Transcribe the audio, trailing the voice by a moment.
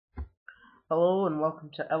Hello and welcome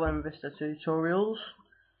to LM Vista Tutorials.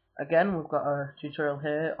 Again, we've got a tutorial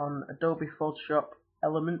here on Adobe Photoshop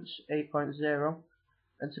Elements 8.0,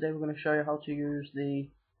 and today we're going to show you how to use the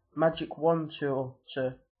Magic Wand tool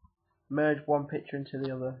to merge one picture into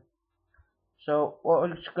the other. So what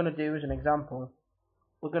we're just going to do is an example.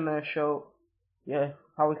 We're going to show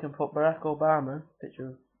how we can put Barack Obama, picture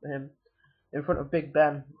of him, in front of Big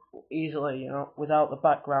Ben easily, without the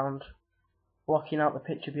background blocking out the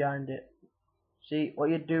picture behind it. See, what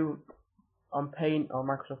you do on Paint or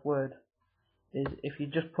Microsoft Word is if you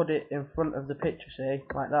just put it in front of the picture, say,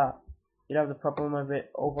 like that, you'd have the problem of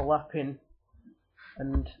it overlapping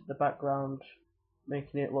and the background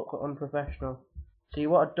making it look unprofessional. See,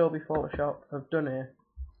 what Adobe Photoshop have done here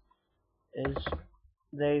is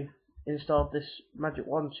they've installed this Magic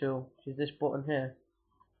Wand tool, which is this button here,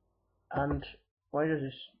 and what it does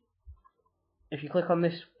is, if you click on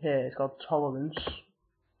this here, it's called Tolerance.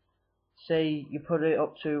 Say you put it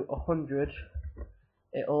up to 100,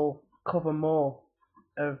 it'll cover more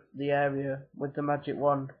of the area with the magic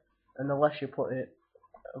wand, and the less you put it,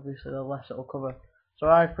 obviously the less it'll cover. So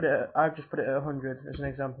I've just put it at 100 as an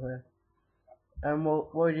example here. And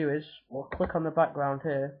what we do is we'll click on the background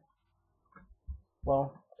here.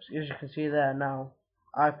 Well, as you can see there now,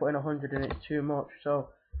 I put in 100 and it's too much. So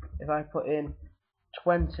if I put in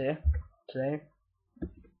 20, say,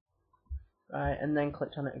 right, and then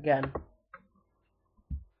clicked on it again,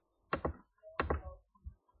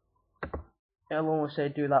 it'll only say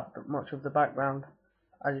do that much of the background,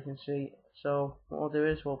 as you can see. So what we'll do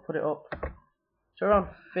is we'll put it up to around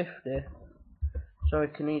 50, so we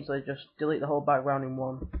can easily just delete the whole background in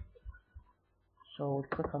one. So we'll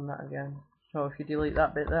click on that again. So if you delete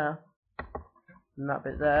that bit there and that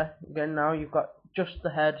bit there, again now you've got just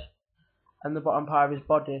the head and the bottom part of his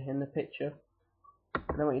body in the picture.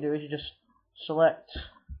 And then what you do is you just select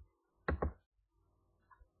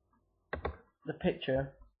the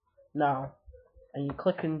picture now, and you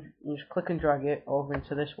just click and drag it over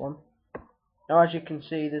into this one. Now as you can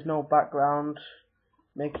see, there's no background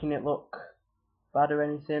making it look bad or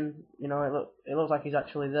anything. It looks like he's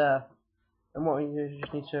actually there. And what you do is you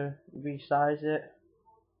just need to resize it,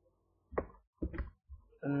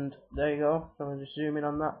 and there you go. So I'll just zoom in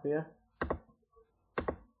on that for you.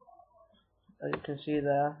 As you can see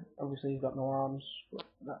there, obviously he's got no arms, but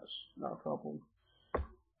that's not a problem.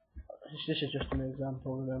 This is just an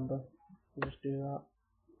example, remember. We'll just do that.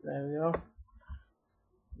 There we go.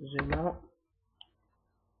 Zoom out.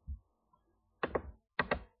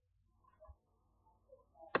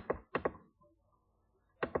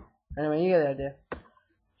 Anyway, you get the idea.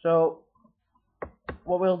 So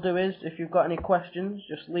what we'll do is, if you've got any questions,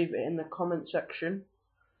 just leave it in the comment section,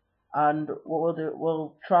 and what we'll do,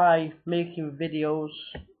 we'll try making videos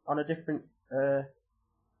on a different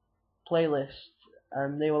playlist,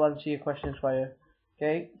 and they will answer your questions for you.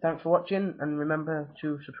 Okay, thanks for watching, and remember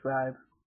to subscribe.